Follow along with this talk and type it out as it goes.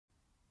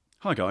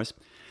Hi guys.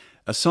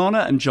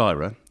 Asana and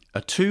Jira are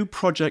two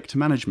project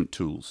management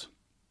tools,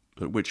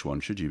 but which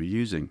one should you be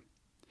using?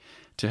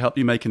 To help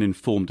you make an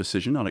informed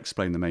decision, I'll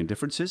explain the main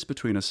differences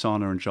between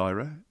Asana and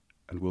Jira,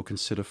 and we'll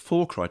consider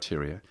 4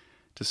 criteria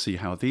to see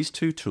how these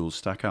two tools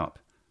stack up.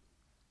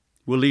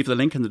 We'll leave the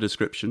link in the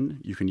description.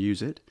 You can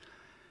use it.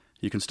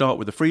 You can start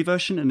with the free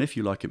version, and if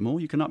you like it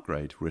more, you can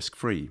upgrade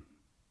risk-free.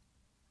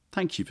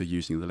 Thank you for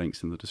using the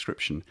links in the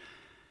description.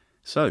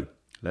 So,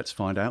 let's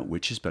find out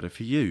which is better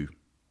for you.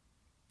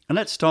 And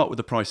let's start with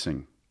the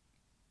pricing.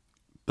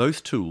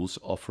 Both tools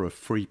offer a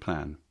free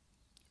plan.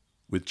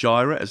 With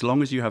Jira, as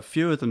long as you have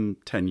fewer than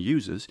 10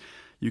 users,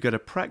 you get a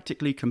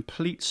practically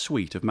complete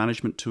suite of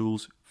management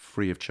tools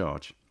free of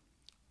charge.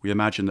 We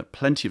imagine that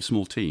plenty of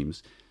small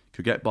teams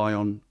could get by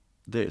on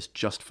this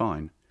just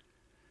fine.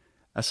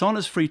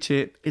 Asana's free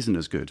tier isn't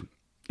as good.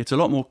 It's a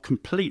lot more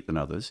complete than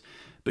others,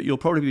 but you'll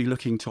probably be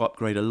looking to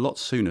upgrade a lot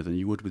sooner than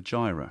you would with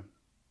Jira.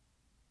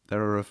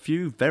 There are a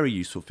few very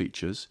useful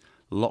features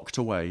locked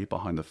away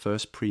behind the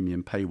first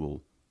premium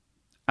paywall.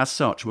 As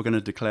such, we're going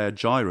to declare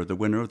Jira the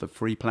winner of the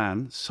free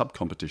plan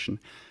sub-competition,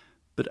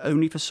 but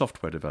only for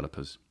software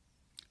developers.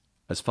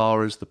 As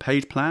far as the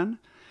paid plan,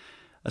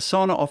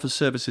 Asana offers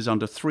services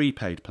under 3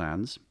 paid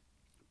plans: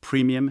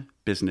 Premium,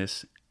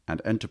 Business,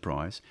 and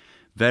Enterprise,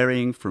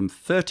 varying from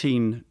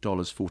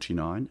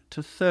 $13.49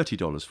 to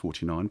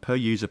 $30.49 per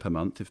user per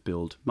month if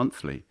billed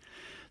monthly.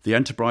 The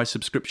Enterprise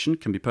subscription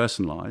can be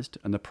personalized,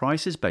 and the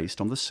price is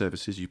based on the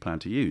services you plan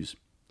to use.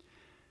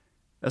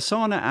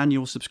 Asana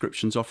annual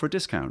subscriptions offer a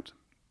discount.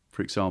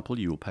 For example,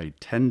 you will pay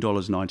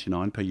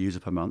 $10.99 per user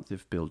per month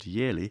if billed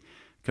yearly,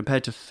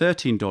 compared to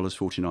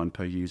 $13.49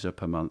 per user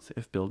per month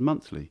if billed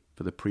monthly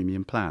for the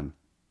premium plan.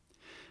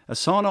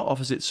 Asana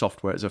offers its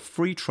software as a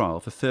free trial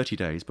for 30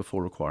 days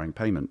before requiring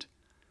payment.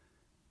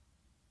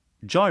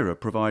 Jira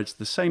provides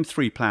the same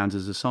 3 plans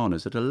as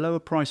Asana's at a lower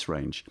price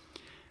range.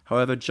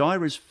 However,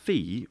 Jira's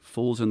fee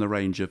falls in the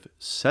range of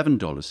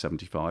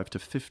 $7.75 to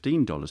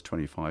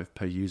 $15.25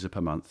 per user per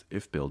month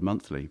if billed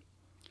monthly.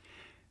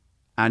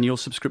 Annual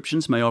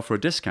subscriptions may offer a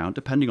discount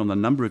depending on the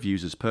number of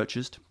users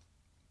purchased.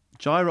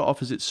 Jira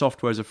offers its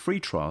software as a free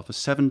trial for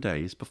 7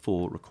 days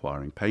before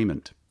requiring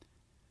payment.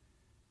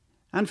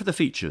 And for the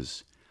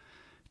features,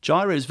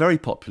 Jira is very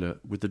popular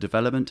with the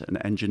development and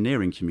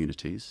engineering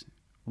communities,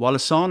 while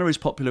Asana is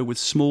popular with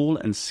small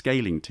and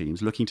scaling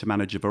teams looking to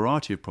manage a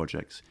variety of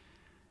projects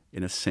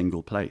in a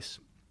single place.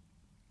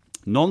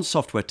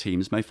 Non-software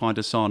teams may find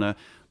Asana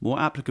more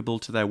applicable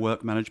to their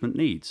work management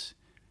needs.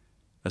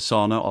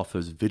 Asana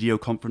offers video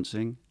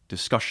conferencing,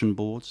 discussion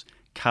boards,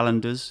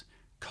 calendars,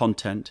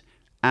 content,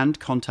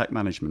 and contact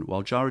management,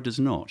 while Jira does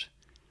not.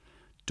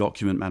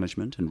 Document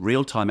management and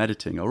real-time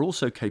editing are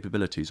also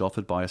capabilities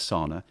offered by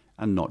Asana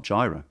and not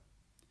Jira.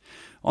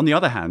 On the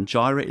other hand,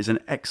 Jira is an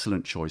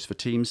excellent choice for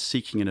teams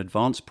seeking an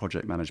advanced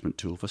project management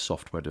tool for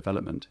software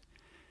development.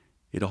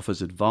 It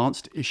offers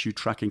advanced issue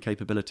tracking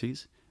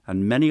capabilities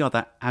and many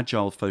other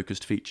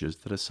agile-focused features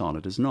that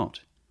Asana does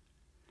not.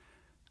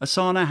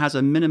 Asana has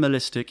a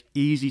minimalistic,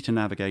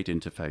 easy-to-navigate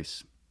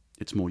interface.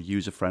 It's more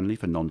user-friendly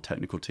for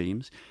non-technical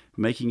teams,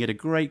 making it a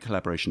great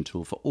collaboration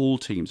tool for all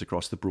teams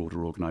across the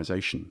broader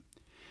organization.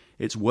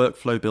 Its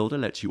workflow builder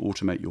lets you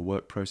automate your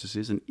work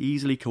processes and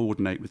easily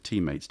coordinate with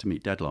teammates to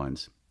meet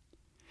deadlines.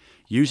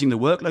 Using the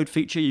workload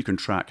feature, you can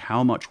track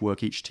how much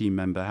work each team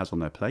member has on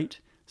their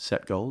plate,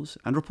 set goals,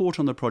 and report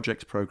on the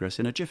project's progress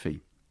in a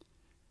jiffy.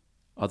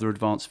 Other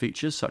advanced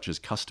features such as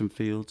custom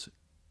fields,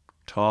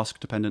 task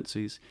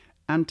dependencies,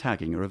 and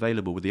tagging are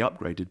available with the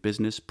upgraded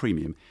Business,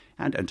 Premium,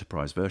 and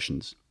Enterprise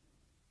versions.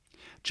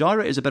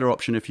 Jira is a better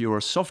option if you're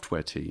a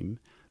software team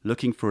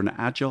looking for an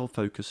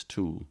agile-focused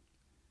tool.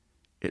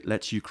 It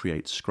lets you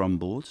create Scrum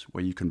boards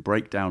where you can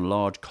break down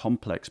large,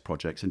 complex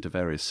projects into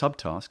various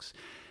subtasks,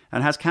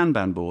 and has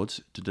Kanban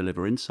boards to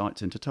deliver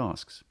insights into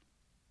tasks.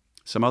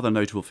 Some other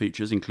notable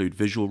features include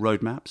visual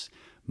roadmaps,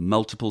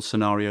 multiple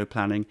scenario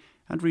planning,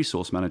 and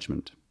resource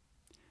management.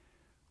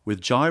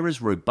 With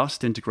Jira's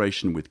robust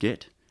integration with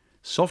Git,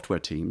 software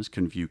teams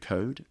can view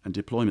code and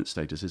deployment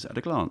statuses at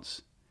a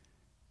glance.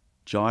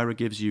 Jira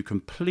gives you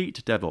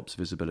complete DevOps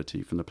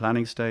visibility from the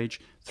planning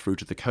stage through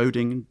to the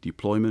coding,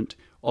 deployment,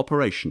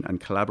 operation, and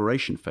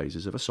collaboration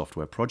phases of a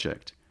software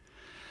project.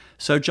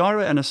 So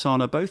Jira and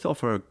Asana both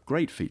offer a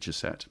great feature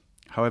set.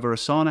 However,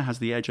 Asana has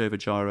the edge over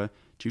Jira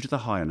due to the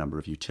higher number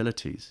of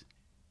utilities.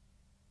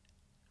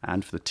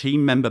 And for the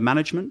team member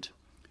management,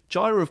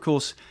 Jira, of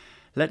course,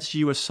 lets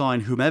you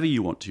assign whomever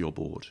you want to your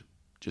board.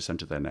 Just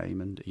enter their name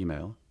and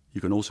email.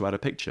 You can also add a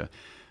picture,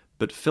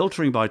 but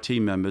filtering by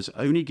team members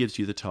only gives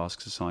you the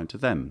tasks assigned to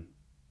them.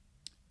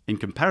 In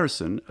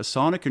comparison,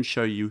 Asana can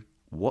show you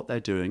what they're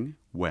doing,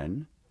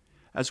 when,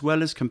 as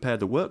well as compare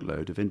the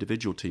workload of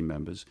individual team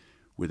members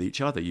with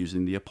each other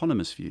using the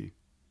eponymous view.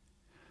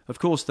 Of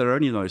course, there are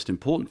only the most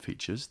important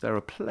features. There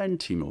are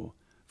plenty more.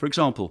 For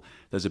example,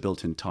 there's a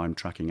built-in time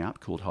tracking app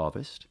called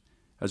Harvest,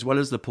 as well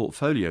as the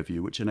portfolio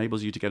view, which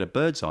enables you to get a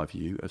bird's eye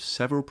view of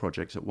several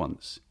projects at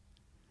once.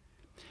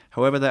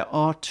 However, there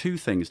are 2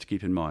 things to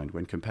keep in mind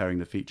when comparing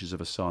the features of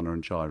Asana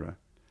and Jira.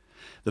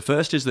 The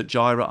first is that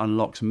Jira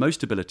unlocks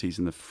most abilities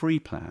in the free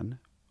plan,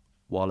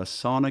 while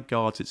Asana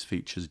guards its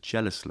features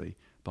jealously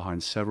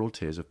behind several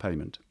tiers of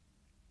payment.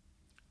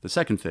 The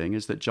second thing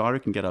is that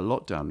Jira can get a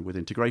lot done with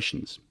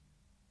integrations.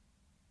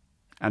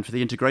 And for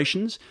the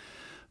integrations,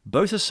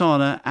 both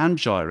Asana and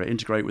Jira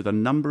integrate with a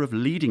number of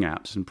leading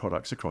apps and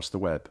products across the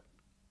web.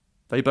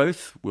 They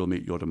both will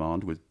meet your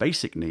demand with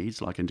basic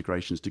needs like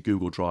integrations to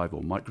Google Drive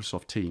or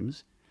Microsoft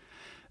Teams.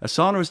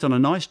 Asana has done a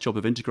nice job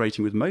of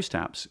integrating with most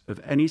apps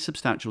of any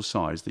substantial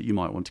size that you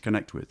might want to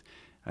connect with,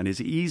 and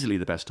is easily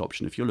the best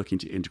option if you're looking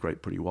to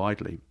integrate pretty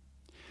widely.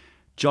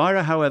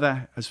 Jira,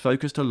 however, has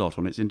focused a lot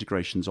on its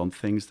integrations on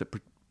things that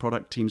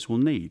product teams will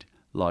need,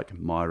 like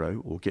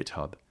Miro or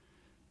GitHub.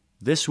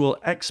 This will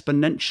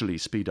exponentially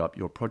speed up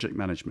your project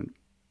management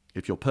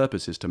if your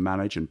purpose is to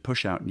manage and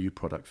push out new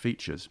product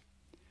features.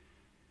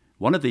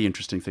 One of the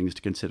interesting things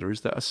to consider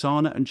is that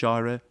Asana and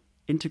Jira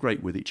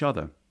integrate with each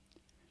other.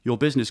 Your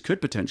business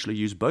could potentially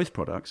use both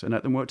products and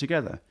let them work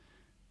together.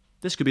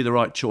 This could be the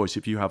right choice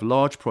if you have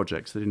large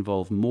projects that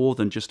involve more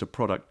than just a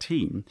product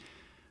team,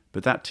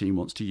 but that team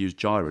wants to use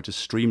Jira to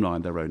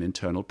streamline their own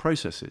internal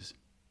processes.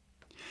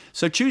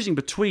 So choosing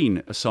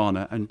between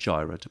Asana and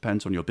Jira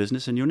depends on your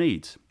business and your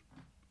needs.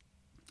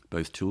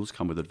 Both tools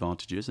come with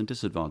advantages and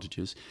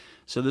disadvantages,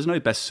 so there's no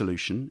best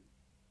solution.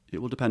 It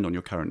will depend on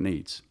your current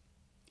needs.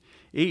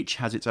 Each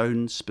has its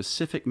own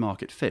specific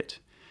market fit.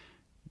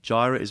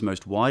 Jira is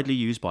most widely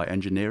used by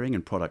engineering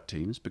and product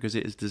teams because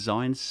it is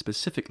designed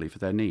specifically for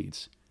their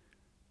needs.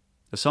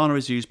 Asana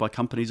is used by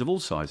companies of all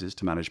sizes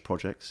to manage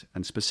projects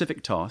and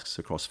specific tasks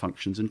across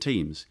functions and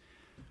teams.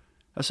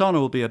 Asana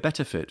will be a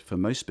better fit for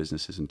most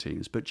businesses and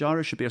teams, but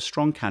Jira should be a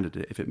strong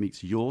candidate if it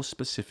meets your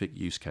specific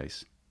use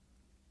case.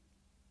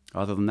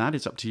 Other than that,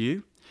 it's up to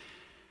you.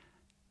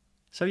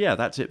 So yeah,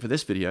 that's it for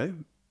this video.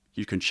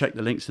 You can check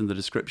the links in the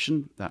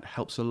description. That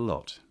helps a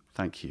lot.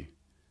 Thank you.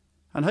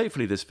 And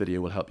hopefully this video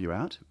will help you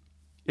out.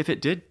 If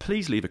it did,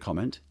 please leave a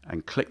comment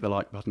and click the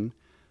like button.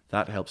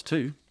 That helps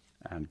too.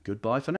 And goodbye for now.